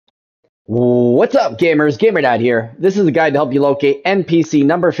What's up, gamers? GamerDad here. This is a guide to help you locate NPC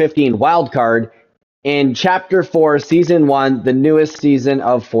number 15 wildcard in Chapter 4, Season 1, the newest season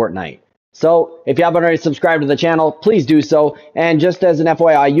of Fortnite. So, if you haven't already subscribed to the channel, please do so. And just as an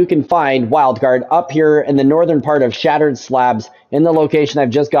FYI, you can find wildcard up here in the northern part of Shattered Slabs in the location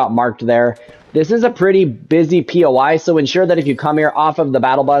I've just got marked there. This is a pretty busy POI, so ensure that if you come here off of the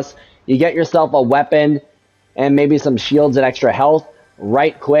battle bus, you get yourself a weapon and maybe some shields and extra health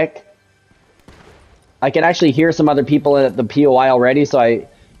right quick. I can actually hear some other people at the POI already, so I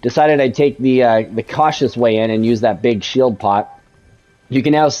decided I'd take the cautious way in and use that big shield pot. You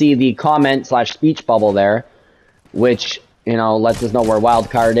can now see the comment/speech bubble there, which, you know, lets us know where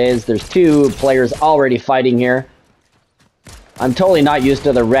wildcard is. There's two players already fighting here. I'm totally not used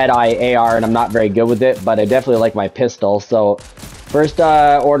to the red eye AR, and I'm not very good with it, but I definitely like my pistol. So, first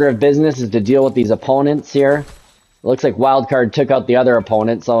order of business is to deal with these opponents here. Looks like wildcard took out the other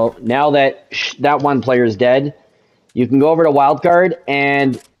opponent, so now that that one player is dead, you can go over to wildcard,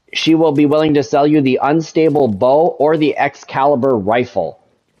 and she will be willing to sell you the unstable bow or the Excalibur rifle,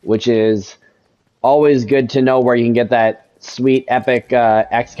 which is always good to know where you can get that sweet, epic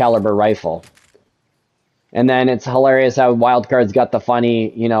Excalibur rifle. And then it's hilarious how wildcard's got the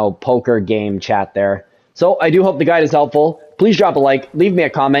funny, you know, poker game chat there. So I do hope the guide is helpful. Please drop a like, leave me a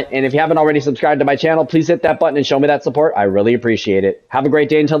comment, and if you haven't already subscribed to my channel, please hit that button and show me that support. I really appreciate it. Have a great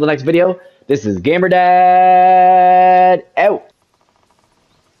day until the next video. This is GamerDad out.